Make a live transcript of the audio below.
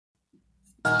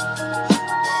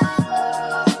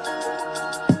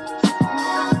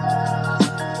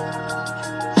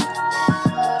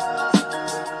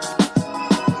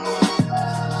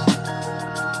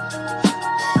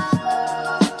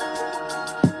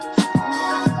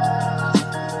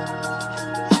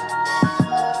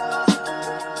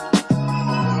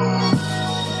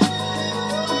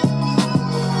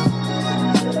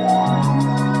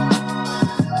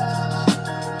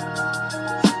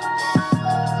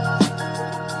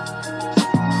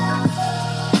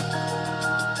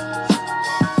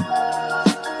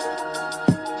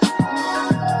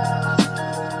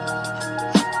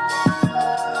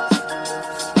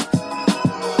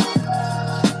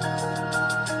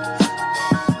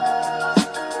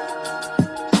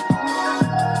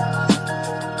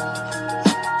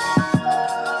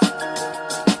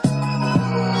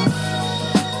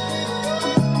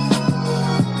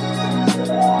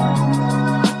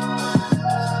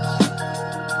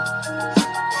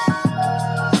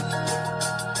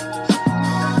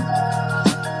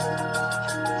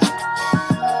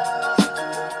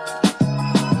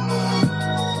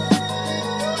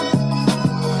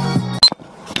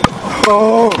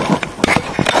Oh,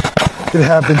 it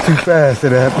happened too fast.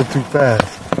 It happened too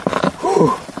fast.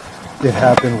 Whew. It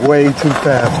happened way too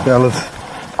fast, fellas.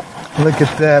 Look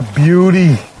at that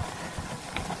beauty.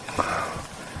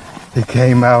 It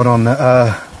came out on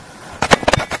the,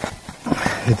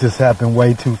 it just happened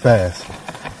way too fast.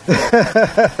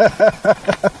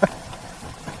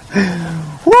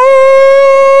 Woo!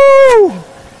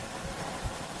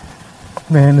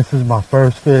 Man, this is my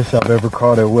first fish I've ever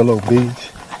caught at Willow Beach.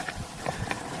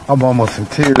 I'm almost in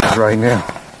tears right now.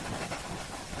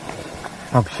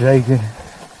 I'm shaking.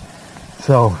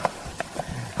 So,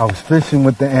 I was fishing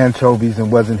with the anchovies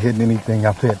and wasn't hitting anything.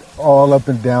 I fit all up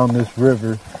and down this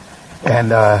river.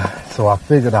 And so I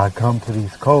figured I'd come to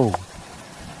these coves.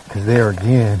 Because there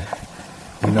again,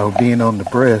 you know, being on the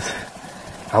Bris,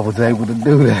 I was able to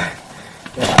do that.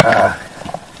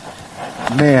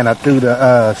 And, man, I threw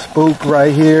the SPOOK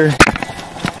right here.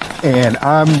 And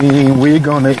I mean, we're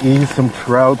gonna eat some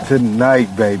trout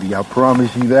tonight, baby. I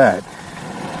promise you that.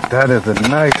 That is a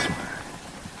nice one.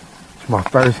 It's my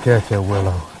first catch at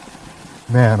Willow.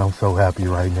 Man, I'm so happy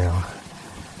right now.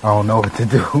 I don't know what to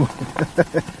do.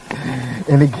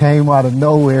 And it came out of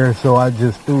nowhere, so I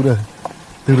just threw the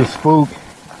SPOOK.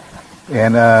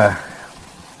 And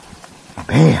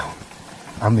bam.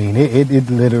 I mean, it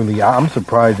literally, I'm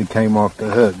surprised it came off the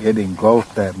hook. It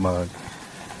engulfed that mug.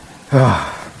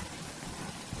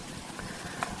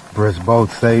 Bris Boat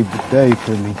saved the day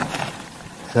for me.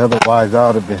 Otherwise, I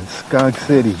would have been Skunk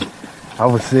City. I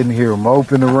was sitting here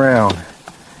moping around.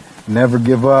 Never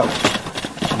give up.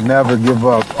 Never give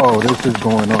up. Oh, this is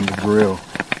going on the grill.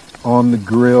 On the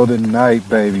grill tonight,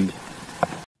 baby.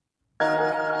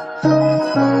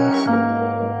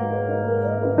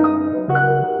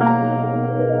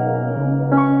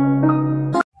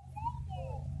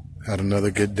 Had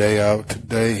another good day out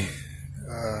today.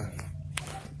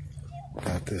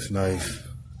 Got this nice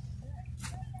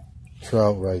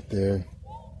trout right there.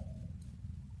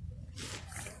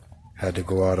 Had to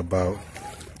go out about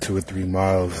 2 or 3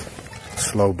 miles,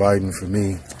 slow biting for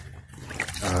me.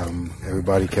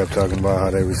 Everybody kept talking about how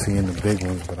they were seeing the big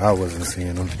ones, but I wasn't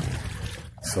seeing them.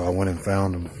 So I went and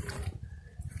found them.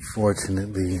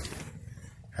 Fortunately,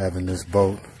 having this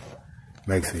boat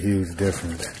makes a huge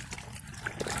difference.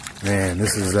 Man,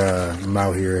 this is, I'm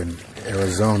out here in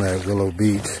Arizona at Willow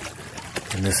Beach,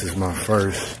 and this is my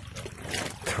first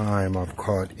time I've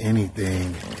caught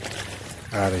anything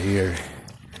out of here.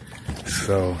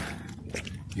 So,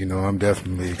 you know, I'm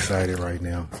definitely excited right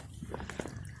now.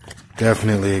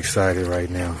 Definitely excited right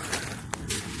now.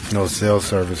 No cell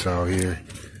service out here.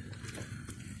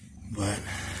 But,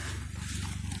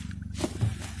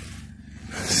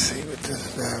 let's see what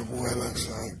this bad boy looks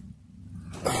like.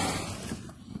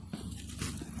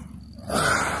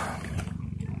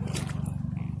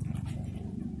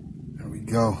 There we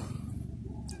go.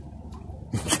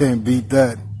 You can't beat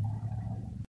that.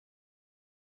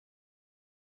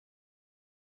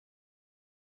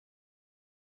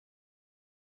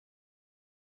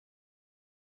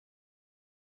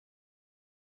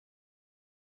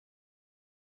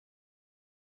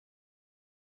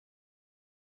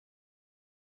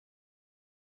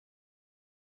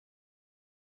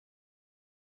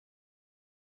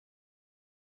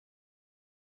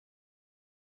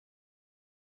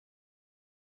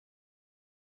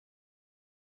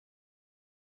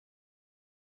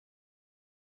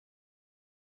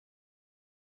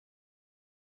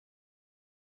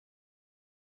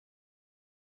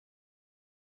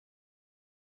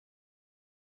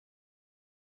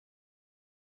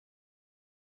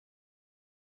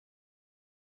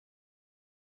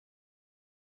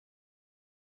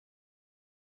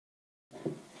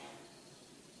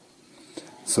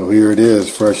 So here it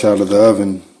is, fresh out of the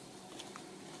oven.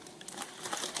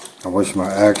 I wish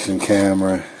my action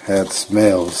camera had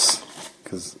smells,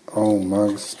 because oh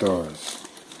my stars.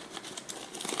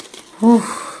 Whew.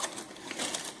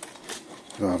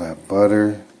 All that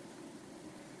butter,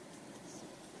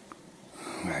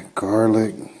 that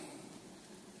garlic.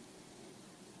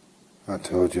 I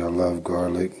told you I love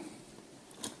garlic.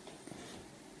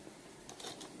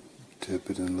 Dip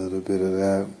it in a little bit of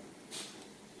that.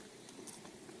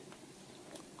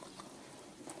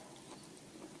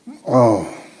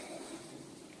 Oh,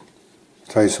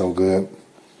 tastes so good.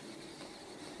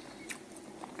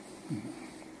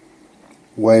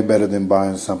 Way better than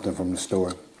buying something from the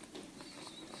store.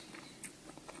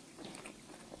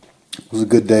 It was a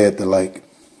good day at the lake.